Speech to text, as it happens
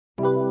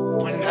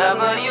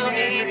Whenever you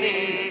need me,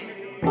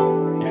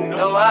 you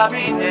know I'll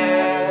be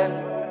there.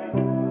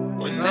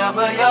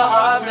 Whenever your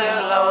heart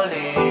feels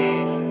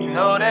lonely, you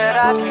know that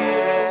I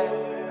care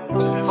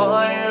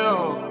for you.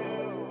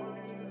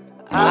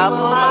 I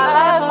put my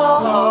life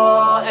on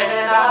hold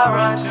and I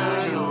run to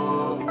you.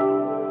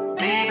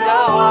 Be the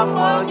one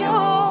for you.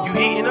 You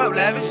heating up,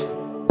 Lavish?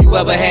 You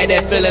ever had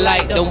that feeling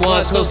like them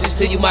ones closest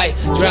to you might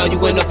drown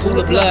you in a pool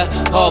of blood?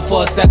 All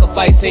for a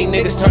sacrifice. Seen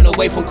niggas turn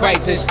away from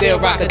Christ and still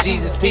rock a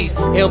Jesus piece.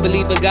 He don't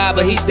believe in God,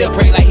 but he still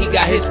pray like he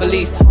got his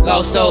beliefs.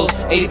 Lost souls,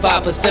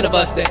 85% of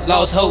us that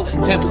lost hope.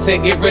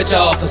 10% get rich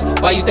off us.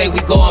 Why you think we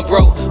going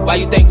broke? Why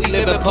you think we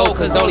live in poor?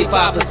 Cause only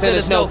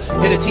 5%ers know.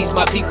 Here to teach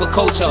my people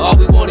culture. All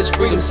we want is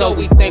freedom, so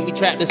we think we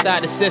trapped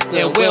inside the system.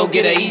 And we don't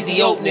get an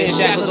easy opening.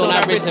 Shackles on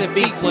our wrists and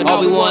feet. When all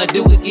we wanna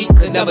do is eat.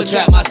 Could never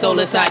trap my soul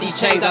inside these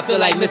chains. I feel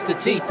like Mr.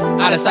 T.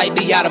 Out of sight,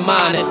 be out of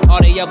mind, and all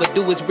they ever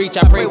do is reach.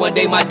 I pray one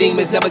day my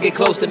demons never get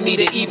close to me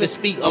to even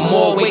speak. I'm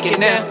more awakened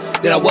now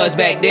than I was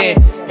back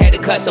then. Had to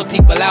cut some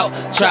people out,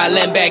 try to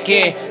let them back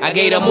in. I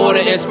gave them more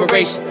than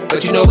inspiration,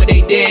 but you know what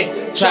they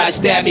did? Try to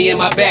stab me in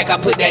my back, I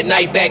put that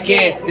knife back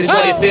in. This is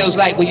what it feels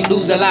like when you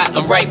lose a lot,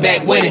 I'm right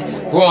back winning.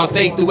 Growing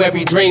faith through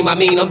every dream, I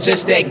mean I'm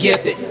just that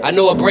gifted. I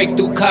know a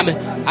breakthrough coming,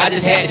 I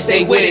just had to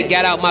stay with it.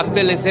 Got out my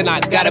feelings and I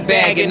got a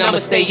bag and I'ma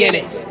stay in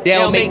it. They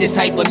don't make this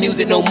type of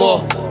music no more,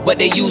 what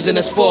they using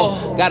us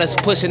for. Got us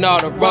pushing all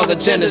the wrong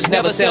agendas.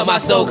 Never sell my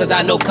soul cause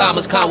I know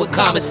commas come with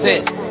common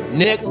sense,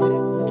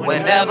 nigga.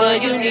 Whenever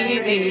you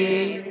need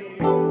me,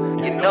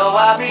 you know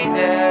I'll be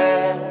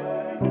there.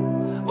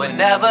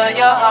 Whenever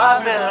your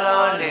heart feels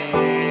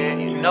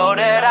lonely, you know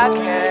that I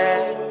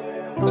care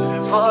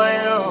for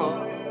you.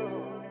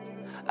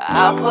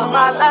 I put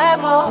my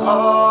life on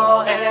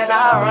hold and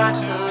I run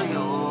to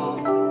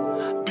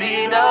you.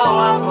 Be the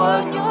one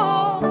for you.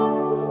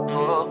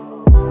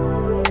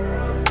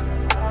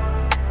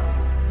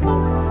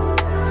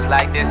 It's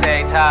like this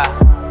every time.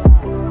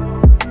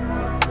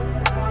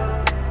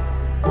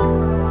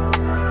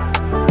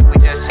 We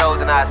just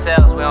chosen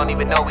ourselves, we don't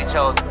even know we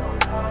chose.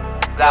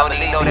 You don't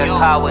even know there's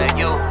power in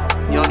you.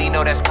 You don't even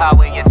know there's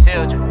power in your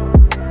children.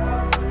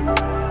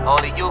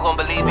 Only you gon'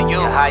 believe in you,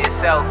 your higher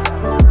self.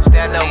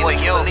 Stand up for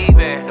what you believe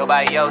in.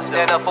 Nobody else.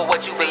 Stand up for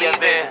what you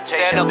believe in.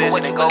 Stand up for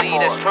what you believe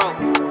that's true.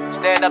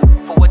 Stand up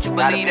for what you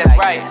believe that's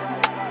right.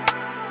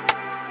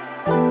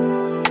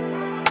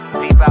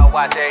 Peep out,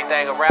 watch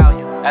everything around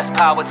you. That's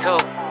power too.